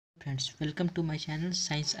Friends, welcome to my channel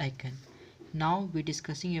Science Icon. Now we're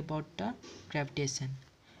discussing about the gravitation.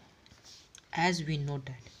 As we know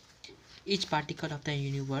that each particle of the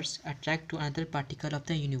universe attract to another particle of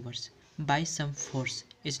the universe by some force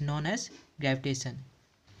is known as gravitation.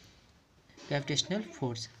 Gravitational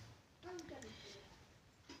force.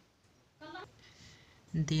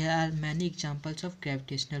 There are many examples of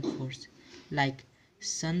gravitational force, like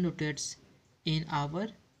sun rotates in our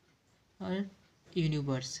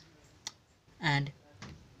universe and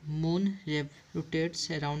moon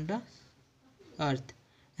rotates around the earth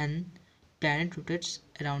and planet rotates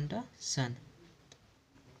around the sun.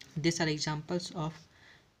 These are examples of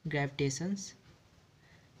gravitations.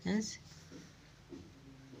 Hence,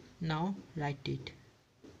 now write it.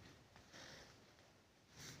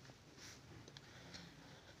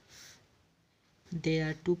 There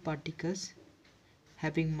are two particles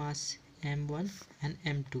having mass m1 and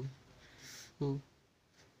m2.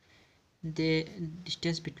 The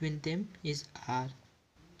distance between them is r.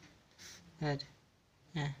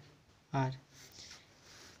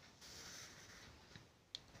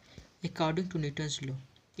 According to Newton's law,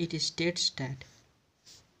 it states that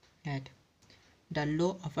the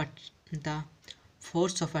law of the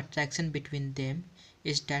force of attraction between them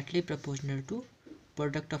is directly proportional to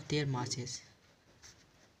product of their masses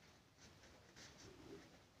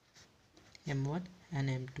m1 and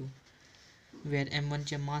m2, where m1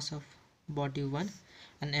 is a mass of body 1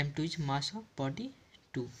 and m2 is mass of body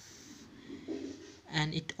 2.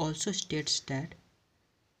 And it also states that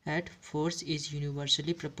force is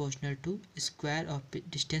universally proportional to square of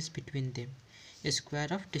distance between them. Square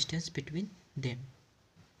of distance between them.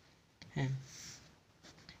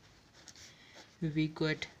 We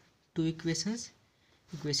got two equations,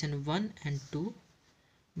 equation 1 and 2.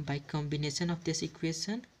 By combination of this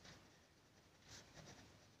equation,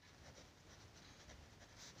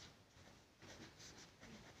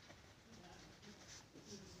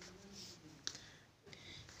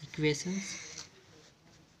 equations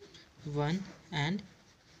 1 and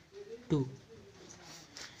 2,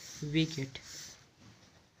 we get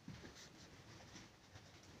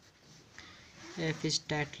F is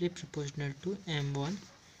directly proportional to m1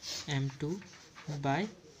 m2 by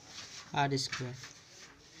r square.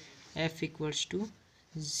 F equals to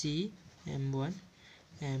g m1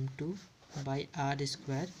 m2 by r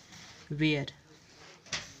square, where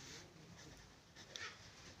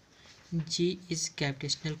g is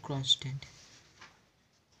gravitational constant.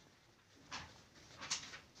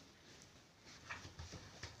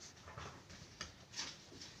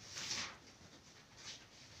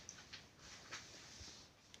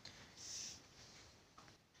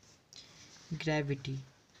 Gravity.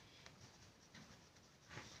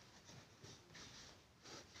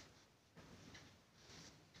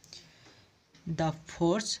 The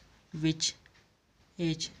force which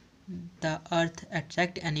the earth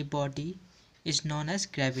attract any body is known as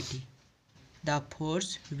gravity. The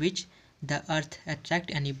force which the earth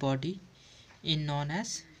attract any body is known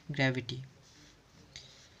as gravity.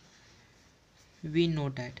 We know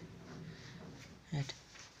that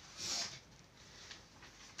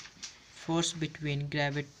force between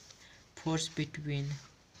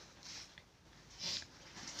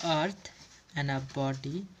earth and a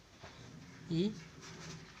body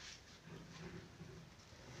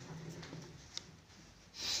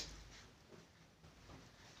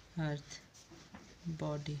earth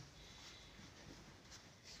body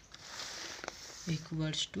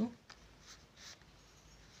equals to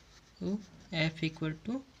F equal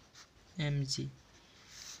to mg.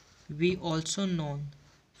 We also know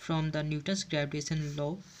from the Newton's gravitation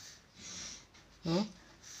law,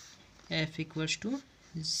 F equals to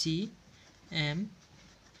g m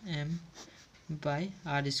by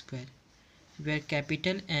r square, where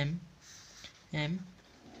capital M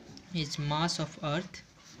is mass of earth,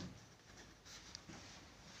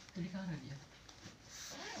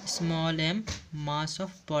 small m mass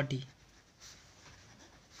of body.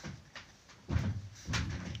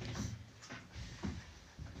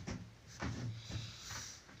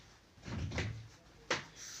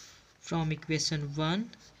 From equation 1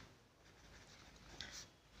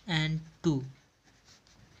 and 2,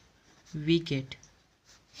 we get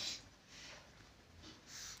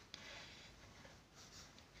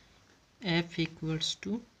F equals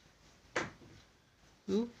to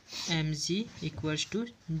mg equals to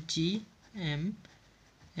g m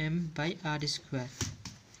by r square.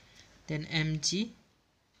 Then mg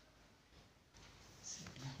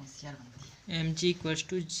equals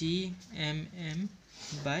to g m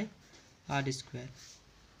by r square,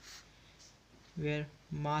 where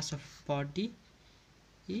mass of body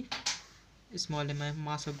is small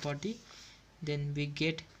mass of body, then we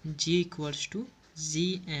get G equals to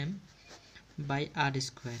Gm by R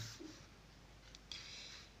square,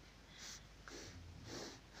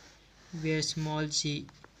 where small g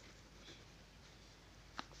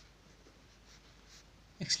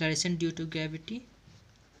acceleration due to gravity,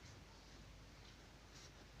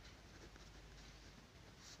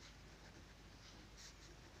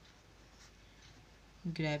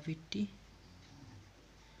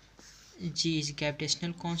 g is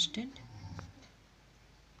gravitational constant,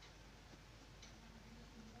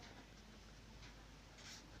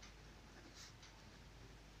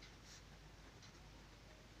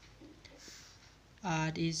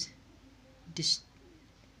 R is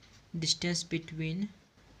distance between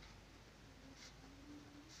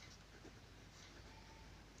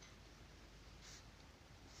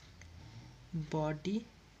body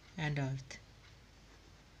and earth.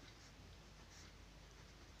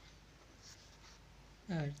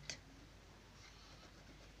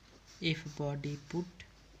 If body put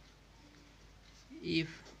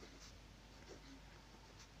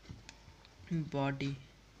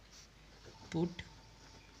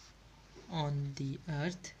on the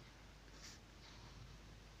earth,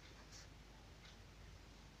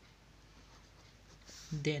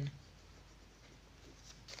 then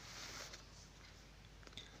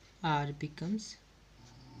R becomes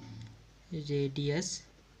radius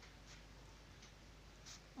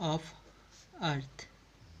of earth.